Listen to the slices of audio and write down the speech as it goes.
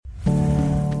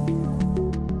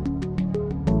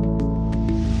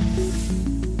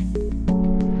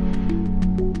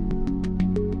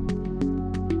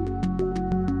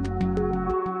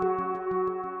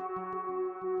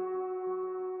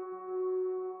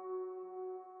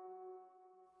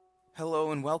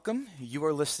Hello and welcome. You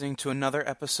are listening to another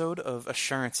episode of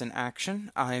Assurance in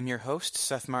Action. I am your host,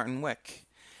 Seth Martin Wick.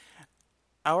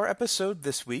 Our episode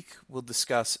this week will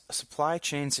discuss supply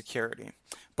chain security.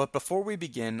 But before we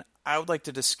begin, I would like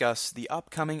to discuss the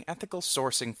upcoming Ethical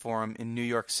Sourcing Forum in New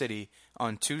York City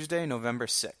on Tuesday, November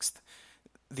 6th.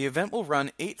 The event will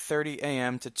run 8:30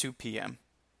 a.m. to 2 p.m.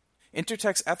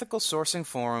 Intertek's Ethical Sourcing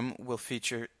Forum will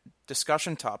feature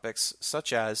discussion topics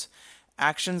such as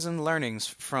actions and learnings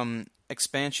from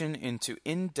expansion into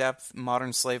in-depth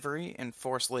modern slavery and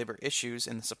forced labor issues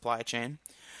in the supply chain,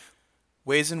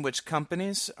 ways in which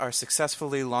companies are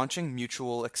successfully launching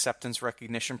mutual acceptance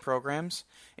recognition programs,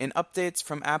 and updates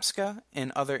from APSCA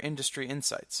and other industry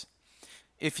insights.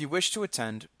 If you wish to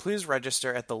attend, please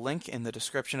register at the link in the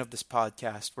description of this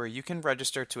podcast where you can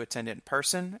register to attend in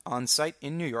person, on site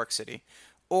in New York City,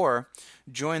 or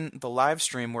join the live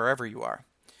stream wherever you are.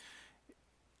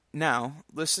 Now,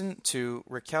 listen to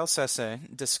Raquel Sese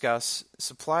discuss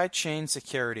supply chain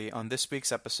security on this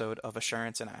week's episode of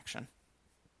Assurance in Action.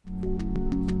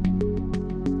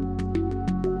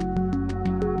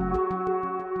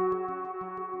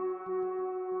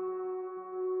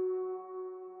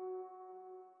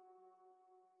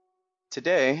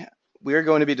 Today, we are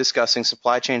going to be discussing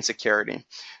supply chain security.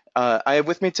 I have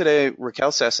with me today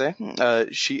Raquel Sese.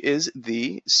 She is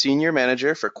the Senior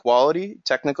Manager for Quality,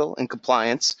 Technical, and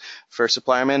Compliance for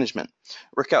Supplier Management.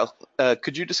 Raquel,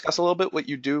 could you discuss a little bit what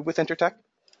you do with Intertek?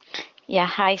 Yeah,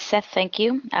 hi Seth, thank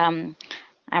you. I'm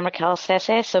Raquel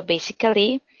Sese. So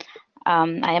basically,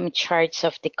 I am in charge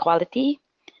of the quality,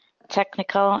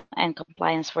 technical, and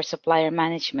compliance for supplier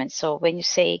management. So when you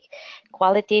say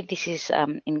quality, this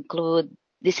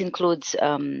includes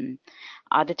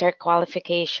auditor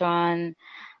qualification,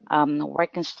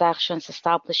 work instructions,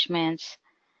 establishments,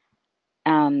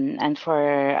 and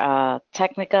for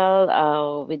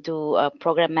technical, we do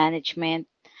program management,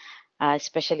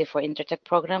 especially for Intertek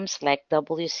programs like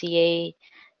WCA,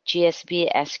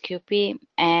 GSB, SQP,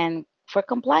 and for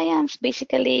compliance,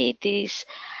 basically this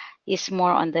is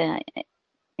more on the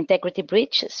integrity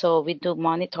breach. So we do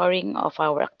monitoring of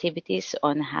our activities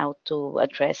on how to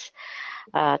address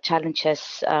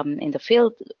challenges in the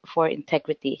field for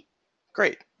integrity.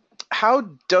 Great. How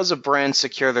does a brand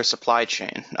secure their supply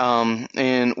chain?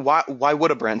 And why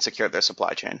would a brand secure their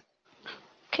supply chain?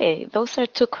 Okay, those are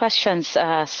two questions,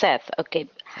 Seth. Okay,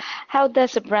 how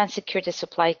does a brand secure the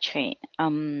supply chain?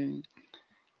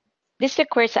 This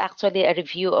requires actually a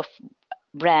review of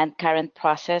brand current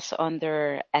process on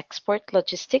their export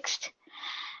logistics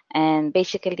and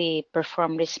basically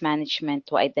perform risk management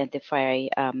to identify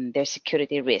their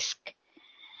security risk.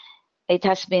 It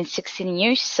has been 16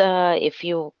 years, if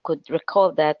you could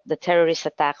recall that the terrorist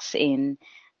attacks in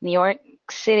New York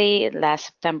City last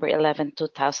September 11,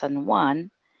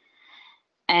 2001.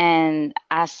 And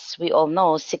as we all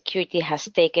know, security has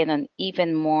taken an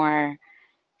even more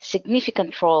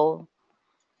significant role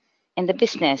in the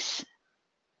business.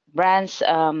 Brands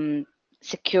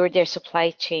secure their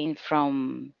supply chain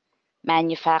from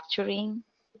manufacturing,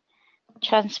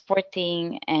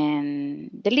 transporting, and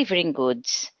delivering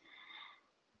goods.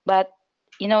 But,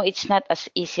 it's not as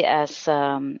easy as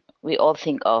we all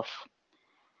think of.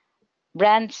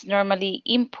 Brands normally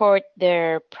import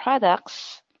their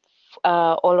products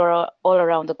all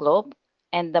around the globe,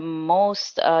 and the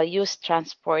most used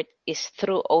transport is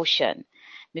through ocean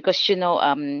because,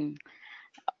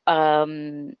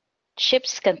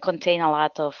 ships can contain a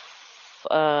lot of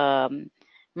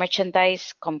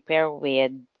merchandise compared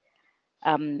with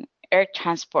air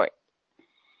transport.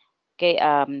 Okay,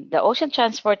 the ocean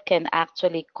transport can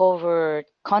actually cover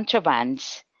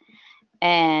contrabands,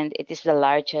 and it is the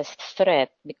largest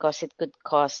threat because it could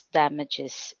cause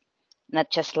damages, not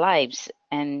just lives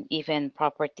and even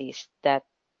properties that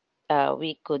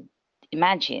we could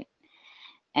imagine,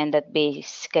 and that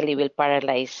basically will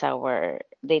paralyze our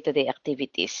day-to-day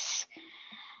activities.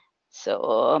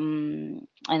 So, and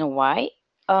why?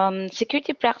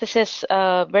 Security practices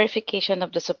verification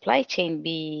of the supply chain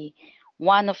be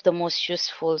one of the most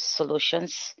useful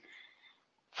solutions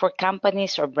for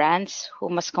companies or brands who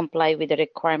must comply with the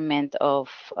requirement of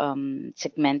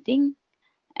segmenting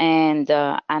and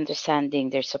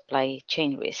understanding their supply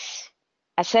chain risks.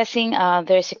 Assessing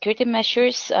their security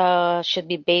measures should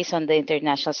be based on the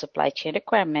international supply chain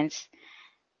requirements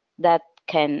that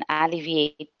can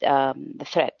alleviate the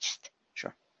threats.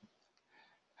 Sure.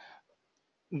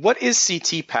 What is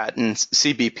CTPAT and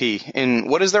CBP, and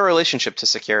what is their relationship to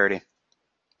security?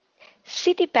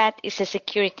 CTPAT is a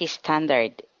security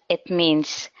standard. It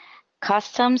means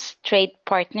Customs Trade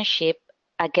Partnership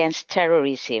Against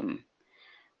Terrorism,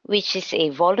 which is a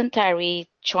voluntary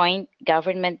joint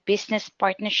government business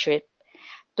partnership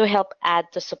to help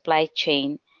add to supply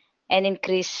chain and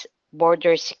increase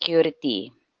border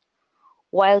security.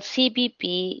 While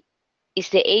CBP is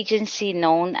the agency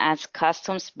known as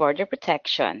Customs Border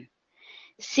Protection,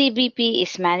 CBP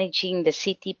is managing the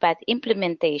CTPAT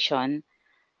implementation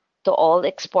to all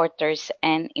exporters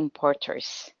and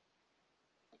importers.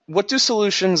 What do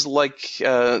solutions like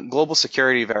Global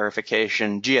Security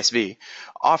Verification, GSV,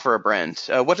 offer a brand?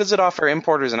 What does it offer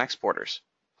importers and exporters?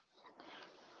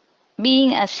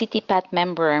 Being a CTPAT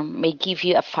member may give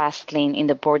you a fast lane in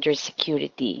the border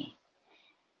security.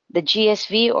 The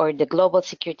GSV, or the Global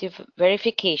Security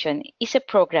Verification, is a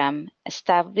program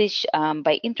established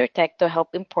by Intertek to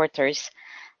help importers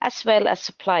as well as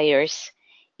suppliers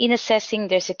in assessing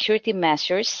their security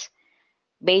measures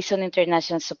based on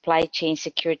international supply chain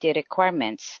security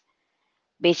requirements.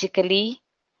 Basically,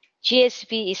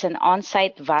 GSV is an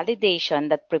on-site validation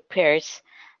that prepares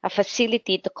a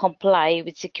facility to comply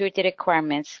with security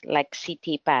requirements like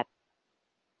CTPAT.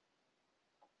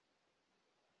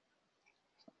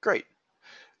 Great.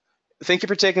 Thank you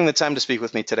for taking the time to speak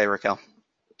with me today, Raquel.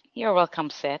 You're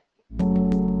welcome, Seth.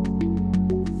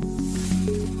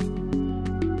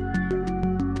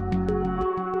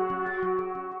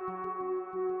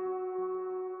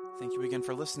 Thank you again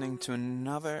for listening to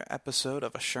another episode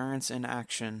of Assurance in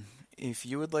Action. If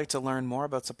you would like to learn more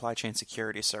about supply chain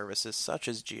security services such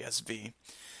as GSV,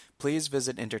 please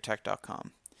visit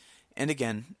intertek.com. And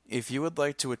again, if you would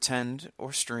like to attend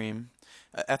or stream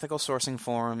an ethical sourcing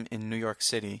forum in New York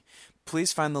City,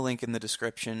 please find the link in the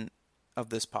description of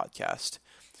this podcast.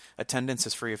 Attendance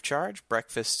is free of charge,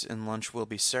 breakfast and lunch will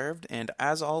be served, and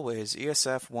as always,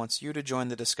 ESF wants you to join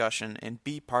the discussion and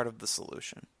be part of the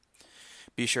solution.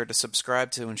 Be sure to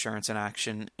subscribe to Insurance in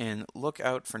Action and look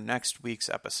out for next week's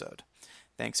episode.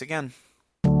 Thanks again.